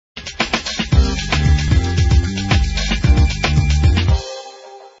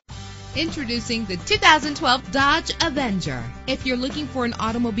Introducing the 2012 Dodge Avenger. If you're looking for an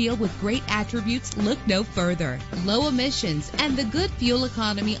automobile with great attributes, look no further. Low emissions and the good fuel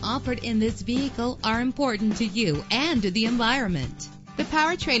economy offered in this vehicle are important to you and to the environment. The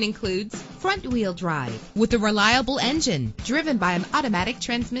powertrain includes front-wheel drive with a reliable engine driven by an automatic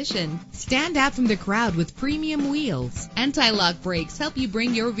transmission. Stand out from the crowd with premium wheels. Anti-lock brakes help you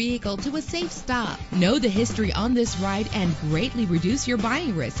bring your vehicle to a safe stop. Know the history on this ride and greatly reduce your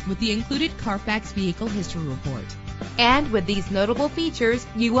buying risk with the included Carfax Vehicle History Report. And with these notable features,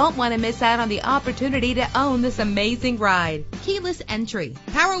 you won't want to miss out on the opportunity to own this amazing ride. Keyless entry,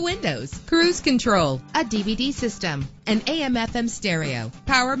 power windows, cruise control, a DVD system, an AM/FM stereo,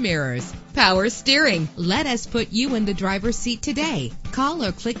 power mirrors, power steering. Let us put you in the driver's seat today. Call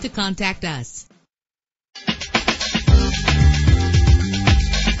or click to contact us.